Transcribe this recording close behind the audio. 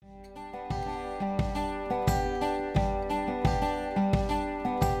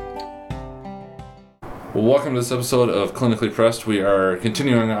Well, welcome to this episode of Clinically Pressed. We are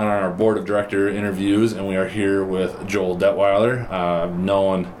continuing on our board of director interviews, and we are here with Joel Dettwiler. I've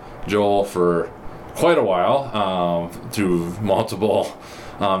known Joel for quite a while through multiple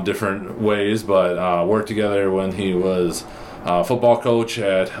different ways, but worked together when he was football coach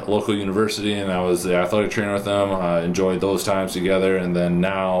at a local university, and I was the athletic trainer with him. Enjoyed those times together, and then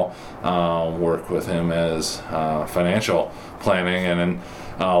now work with him as financial planning and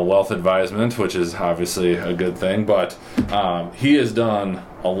wealth advisement, which is obviously a good thing. But he has done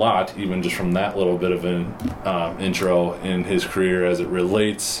a lot, even just from that little bit of an intro in his career as it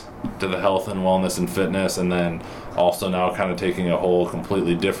relates to the health and wellness and fitness, and then also now kind of taking a whole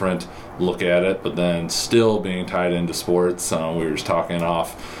completely different look at it, but then still being tied into sports. We were just talking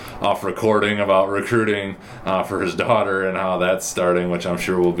off recording about recruiting for his daughter and how that's starting, which I'm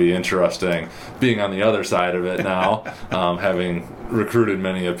sure will be interesting, being on the other side of it now, having recruited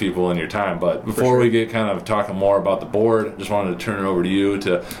many of people in your time. But before we get kind of talking more about the board, just wanted to turn it over to you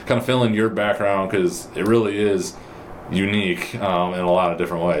to kind of fill in your background, because it really is unique in a lot of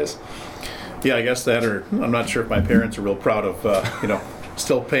different ways. Yeah, I guess that, or I'm not sure if my parents are real proud of,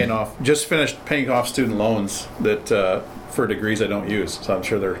 still just finished paying off student loans that for degrees I don't use. So I'm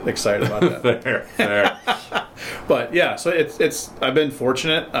sure they're excited about that. Fair. But yeah, so I've been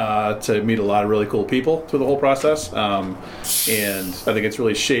fortunate to meet a lot of really cool people through the whole process, and I think it's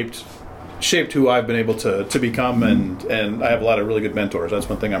really shaped who I've been able to become, and I have a lot of really good mentors. That's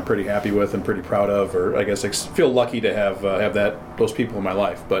one thing I'm pretty happy with and pretty proud of, or I guess I feel lucky to have those people in my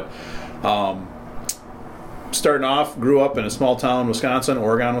life. But starting off, grew up in a small town,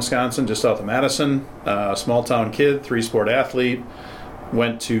 Oregon, Wisconsin, just south of Madison. Small town kid, 3-sport athlete.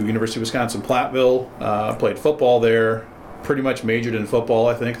 Went to University of Wisconsin-Platteville, played football there. Pretty much majored in football,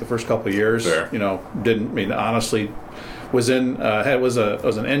 I think, the first couple of years. Fair. Honestly, was an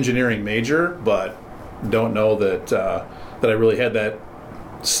engineering major, but don't know that I really had that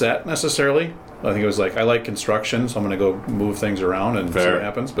set necessarily. I think it was like, I like construction, so I'm going to go move things around and see what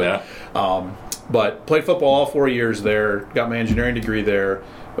happens. But but played football all 4 years there. Got my engineering degree there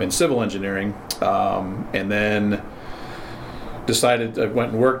in civil engineering, and then decided I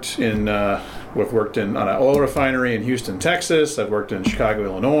went and worked on an oil refinery in Houston, Texas. I've worked in Chicago,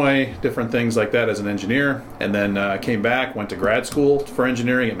 Illinois, different things like that as an engineer, and then came back, went to grad school for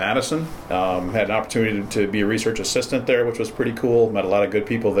engineering at Madison. Had an opportunity to be a research assistant there, which was pretty cool. Met a lot of good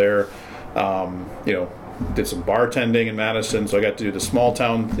people there. Did some bartending in Madison, so I got to do the small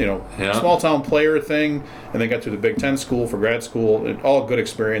town player thing, and then got to the Big Ten school for grad school. And all good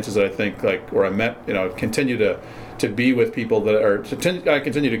experiences that I think, where I met, continue to be with people I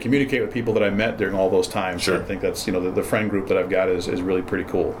continue to communicate with people that I met during all those times. Sure. So I think that's, the friend group that I've got is really pretty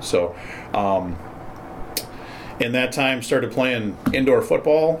cool. So, in that time, started playing indoor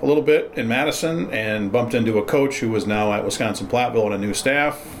football a little bit in Madison, and bumped into a coach who was now at Wisconsin-Platteville on a new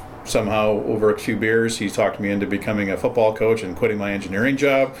staff. Somehow, over a few beers, he talked me into becoming a football coach and quitting my engineering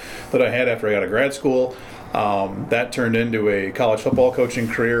job that I had after I got out of grad school. That turned into a college football coaching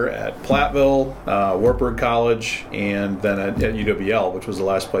career at Platteville, Wartburg College, and then at UWL, which was the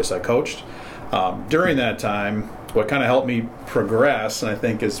last place I coached. During that time, what kind of helped me progress, and I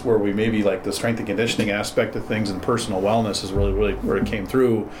think is where we maybe like the strength and conditioning aspect of things and personal wellness is really where it came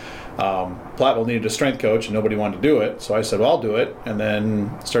through. Platteville needed a strength coach and nobody wanted to do it, so I said, well, I'll do it, and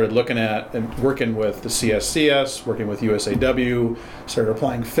then started looking at and working with the CSCS, working with USAW, started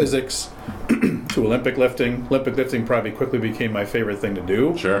applying physics to Olympic lifting. Olympic lifting probably quickly became my favorite thing to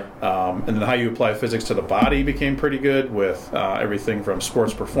do. Sure. And then how you apply physics to the body became pretty good with everything from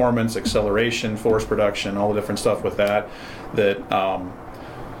sports performance, acceleration, force production, all the different stuff with that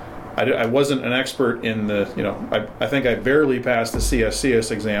I wasn't an expert in I think I barely passed the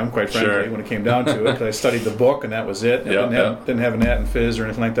CSCS exam, quite frankly, when it came down to it, because I studied the book and that was it. Didn't have an AT in phys or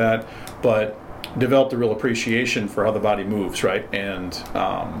anything like that, but developed a real appreciation for how the body moves, right? And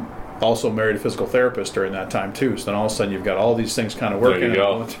also married a physical therapist during that time too. So then all of a sudden you've got all these things kind of working. There you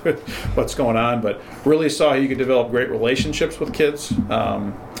go. What's going on, but really saw how you could develop great relationships with kids,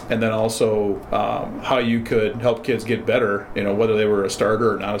 and then also how you could help kids get better, whether they were a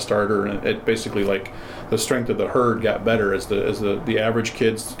starter or not a starter. And it basically, like, the strength of the herd got better as the average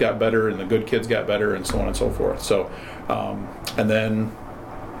kids got better and the good kids got better, and so on and so forth. So and then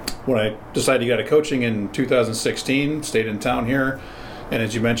when I decided to get into coaching in 2016, stayed in town here. And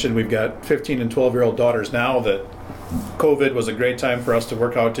as you mentioned, we've got 15 and 12-year-old daughters now that COVID was a great time for us to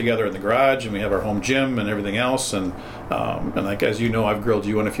work out together in the garage, and we have our home gym and everything else. And like, as you know, I've grilled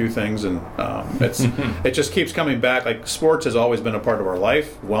you on a few things, and it just keeps coming back. Like, sports has always been a part of our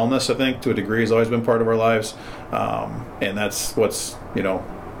life. Wellness, I think, to a degree, has always been part of our lives. And that's what's,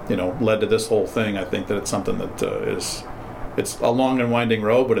 led to this whole thing. I think that it's something that it's a long and winding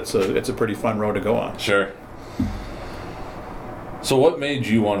road, but it's a pretty fun road to go on. Sure. So what made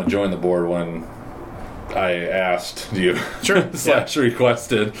you want to join the board when I asked you Sure. /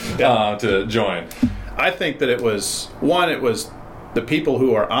 requested to join? I think that it was the people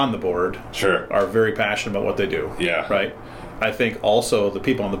who are on the board Sure. are very passionate about what they do. Yeah. Right? I think also the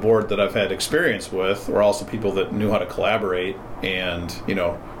people on the board that I've had experience with were also people that knew how to collaborate and,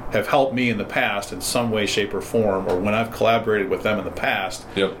 have helped me in the past in some way, shape, or form, or when I've collaborated with them in the past.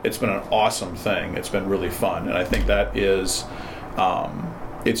 Yep. It's been an awesome thing. It's been really fun. And I think that is,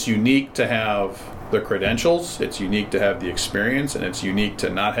 it's unique to have the credentials, it's unique to have the experience, and it's unique to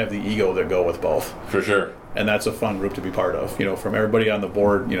not have the ego that go with both. For sure. And that's a fun group to be part of. From everybody on the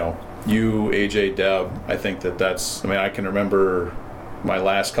board, you, AJ, Deb, I think that's, I can remember my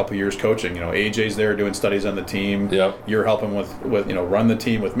last couple years coaching. AJ's there doing studies on the team. Yep. You're helping with run the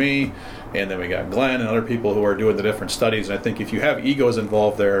team with me. And then we got Glenn and other people who are doing the different studies. And I think if you have egos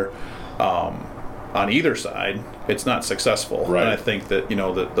involved there, on either side, it's not successful. Right. And I think that,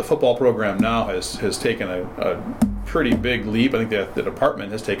 the football program now has taken a pretty big leap. I think the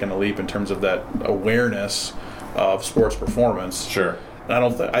department has taken a leap in terms of that awareness of sports performance. Sure. And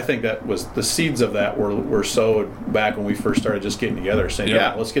I think that was the seeds of that were sowed back when we first started just getting together, saying,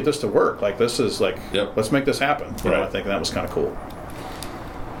 Yep. let's get this to work. Like, this is Yep. let's make this happen. Right. I think that was kind of cool.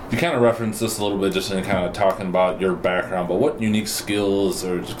 You kind of referenced this a little bit just in kind of talking about your background, but what unique skills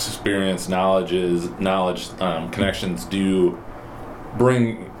or experience, connections do you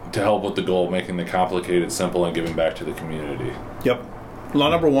bring to help with the goal of making the complicated simple and giving back to the community? Yep. Law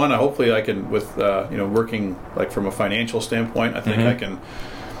number one, hopefully I can, with working like from a financial standpoint, I think I can,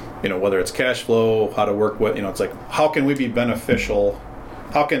 whether it's cash flow, how to work with, it's like, how can we be beneficial?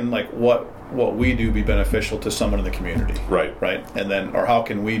 How can what we do be beneficial to someone in the community? Right. And then, or how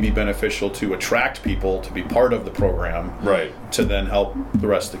can we be beneficial to attract people to be part of the program? Right. To then help the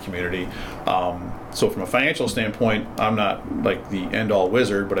rest of the community. So from a financial standpoint, I'm not like the end-all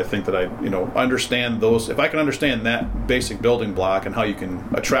wizard, but I think that I, understand those. If I can understand that basic building block and how you can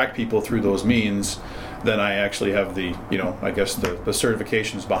attract people through those means, then I actually have the, I guess the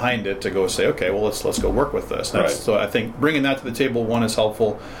certifications behind it to go say, okay, well, let's go work with this. Right. So I think bringing that to the table, one, is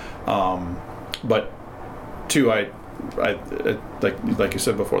helpful, but two, I like you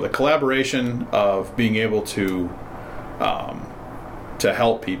said before, the collaboration of being able to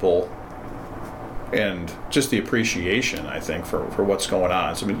help people, and just the appreciation, I think, for what's going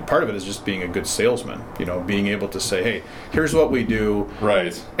on. So part of it is just being a good salesman, being able to say, hey, here's what we do.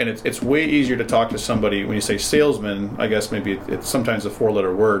 Right. And it's way easier to talk to somebody when you say salesman. I guess maybe it's sometimes a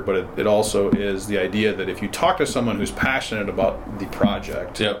 4-letter word, but it also is the idea that if you talk to someone who's passionate about the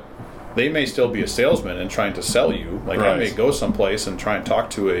project, Yep. they may still be a salesman and trying to sell you. Like, Right. I may go someplace and try and talk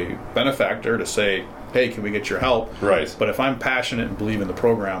to a benefactor to say, hey, can we get your help? Right. But if I'm passionate and believe in the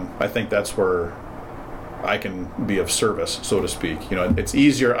program, I think that's where I can be of service, so to speak. It's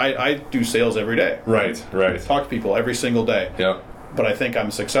easier. I do sales every day. Right. Talk to people every single day. Yep. But I think I'm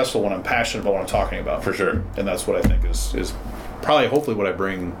successful when I'm passionate about what I'm talking about. For sure. And that's what I think is probably, hopefully, what I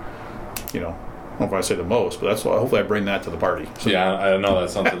bring, I don't know if I say the most, but that's what, hopefully I bring that to the party. So, Yeah, I know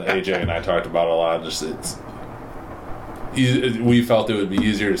that's something that AJ and I talked about a lot. Just we felt it would be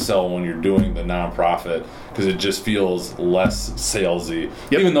easier to sell when you're doing the nonprofit because it just feels less salesy.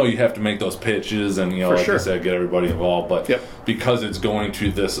 Yep. Even though you have to make those pitches and For like sure. you said, get everybody involved, but Yep. because it's going to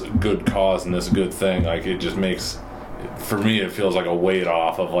this good cause and this good thing, like it just makes. For me, it feels like a weight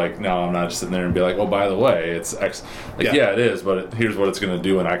off of like, no, I'm not just sitting there and be like, oh, by the way, it's X. Like, yeah, it is, but here's what it's going to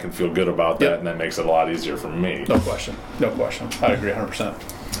do, and I can feel good about that, Yep. and that makes it a lot easier for me. No question. I agree 100%.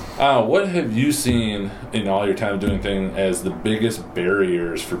 What have you seen in all your time doing things as the biggest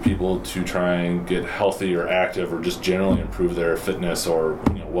barriers for people to try and get healthy or active or just generally improve their fitness or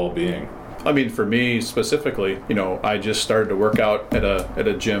well-being? For me specifically, I just started to work out at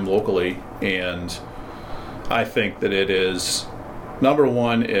a gym locally, and I think that it is, number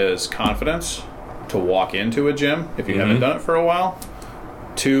one is confidence to walk into a gym if you haven't done it for a while.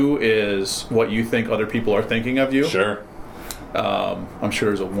 Two is what you think other people are thinking of you. Sure. I'm sure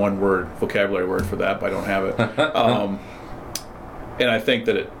there's a one-word vocabulary word for that, but I don't have it. And I think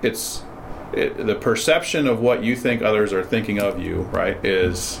that it's the perception of what you think others are thinking of you, right,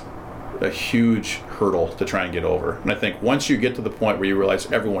 is a huge hurdle to try and get over. And I think once you get to the point where you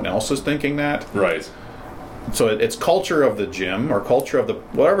realize everyone else is thinking that, Right. so it's culture of the gym or culture of the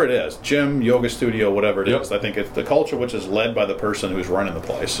whatever it is, gym, yoga studio, whatever it Yep. is. I think it's the culture which is led by the person who's running the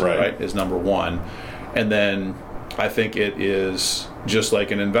place, Right. is number one. And then I think it is just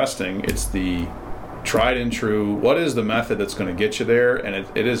like in investing, it's the tried and true. What is the method that's going to get you there? And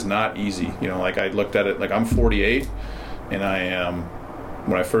it is not easy. Like I looked at it, like I'm 48, and I am,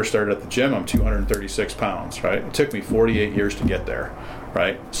 when I first started at the gym, I'm 236 pounds, right? It took me 48 years to get there,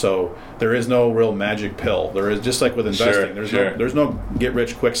 right? So there is no real magic pill. There is, just like with investing, there's no get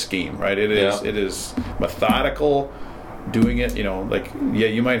rich quick scheme, right? It is methodical, doing it,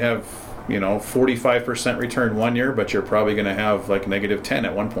 you might have 45% return one year, but you're probably going to have like -10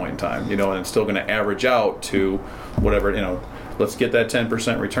 at one point in time, and it's still going to average out to whatever, let's get that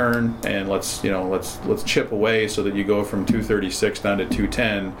 10% return, and let's chip away so that you go from 236 down to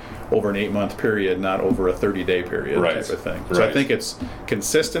 210 over an 8-month period, not over a 30-day period, type of thing. So I think it's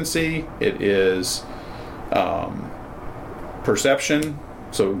consistency. It is perception.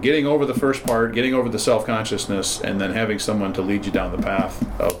 So getting over the first part, getting over the self-consciousness, and then having someone to lead you down the path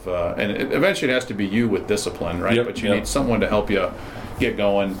of, and eventually it has to be you with discipline, right? Yep, but you need someone to help you get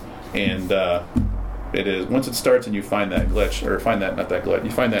going, and it is, once it starts and you find that glitch, or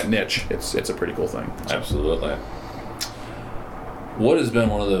you find that niche, it's a pretty cool thing. So. Absolutely. What has been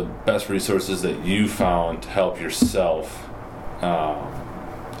one of the best resources that you found to help yourself,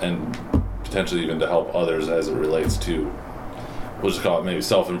 and potentially even to help others as it relates to, we'll just call it maybe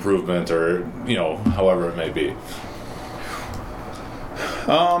self-improvement, or however it may be?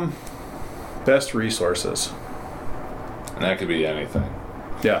 Best resources, and that could be anything.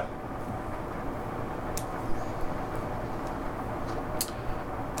 Yeah.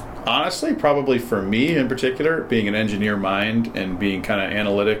 Honestly, probably for me in particular, being an engineer mind and being kind of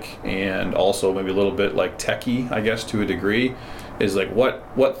analytic and also maybe a little bit like techie, I guess, to a degree, is like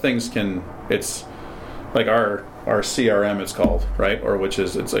what things can, it's like our CRM, it's called, right? Or which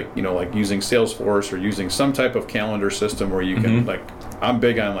is, it's like, like using Salesforce or using some type of calendar system where you can, like, I'm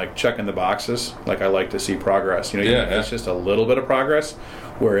big on like checking the boxes. Like I like to see progress. It's just a little bit of progress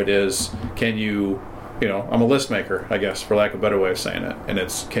where it is, can you, I'm a list maker, I guess, for lack of a better way of saying it. And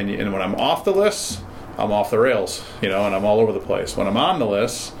it's, and when I'm off the list, I'm off the rails, and I'm all over the place. When I'm on the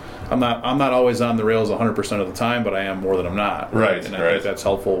list, I'm not always on the rails 100% of the time, but I am more than I'm not. Right. And I think that's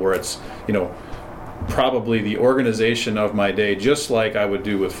helpful where it's, probably the organization of my day, just like I would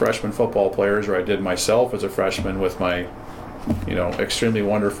do with freshman football players, or I did myself as a freshman with my, extremely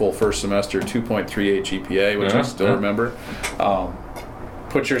wonderful first semester 2.38 GPA, which I still remember.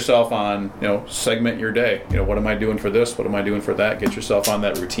 Put yourself on, segment your day. What am I doing for this? What am I doing for that? Get yourself on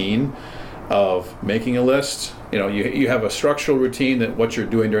that routine of making a list. You have a structural routine that what you're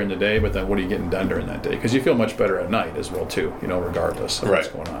doing during the day, but then what are you getting done during that day? Because you feel much better at night as well too, regardless of what's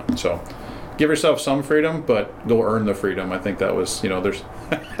going on. So give yourself some freedom, but go earn the freedom. I think that was, there's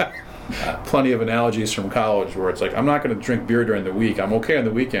plenty of analogies from college where it's like, I'm not going to drink beer during the week. I'm okay on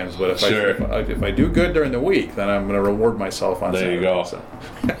the weekends, but if I do good during the week, then I'm going to reward myself on Saturday. There you go. So.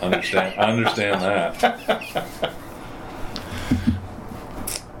 Understand that.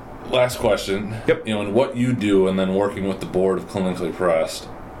 Last question. Yep. In what you do and then working with the board of Clinically Pressed,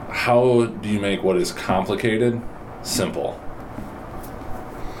 how do you make what is complicated simple?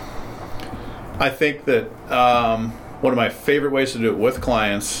 I think that one of my favorite ways to do it with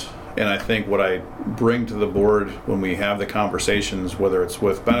clients, and I think what I bring to the board when we have the conversations, whether it's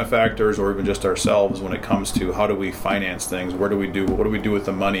with benefactors or even just ourselves, when it comes to how do we finance things, what do we do with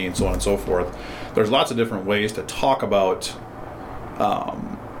the money, and so on and so forth. There's lots of different ways to talk about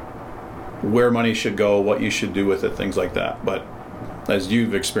where money should go, what you should do with it, things like that. But as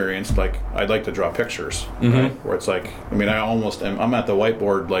you've experienced, like, I'd like to draw pictures, right? Where it's like, I'm at the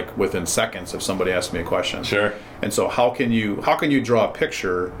whiteboard like within seconds if somebody asks me a question. Sure. And so how can you draw a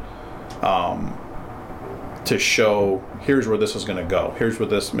picture to show here's where this is going to go? Here's where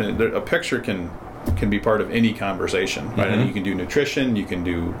this, a picture can be part of any conversation, right? And you can do nutrition, you can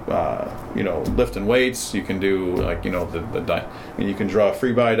do lifting weights, you can do and you can draw a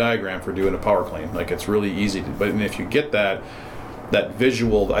free body diagram for doing a power clean. Like, it's really easy but if you get that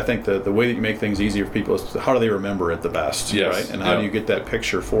visual, I think the way that you make things easier for people is how do they remember it the best, right? And how do you get that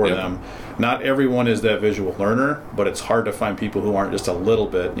picture for them? Not everyone is that visual learner, but it's hard to find people who aren't just a little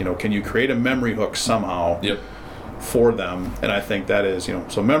bit. Can you create a memory hook somehow for them? And I think that is,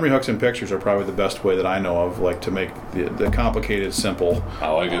 so memory hooks and pictures are probably the best way that I know of, like, to make the complicated simple.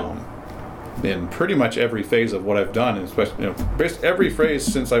 I like it. In pretty much every phase of what I've done, especially basically every phase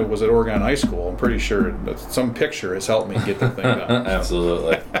since I was at Oregon High School, I'm pretty sure that some picture has helped me get the thing done.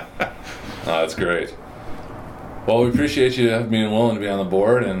 Absolutely. That's great. Well, we appreciate you being willing to be on the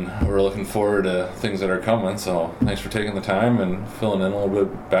board, and we're looking forward to things that are coming. So thanks for taking the time and filling in a little bit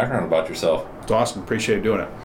of background about yourself. It's awesome. Appreciate doing it.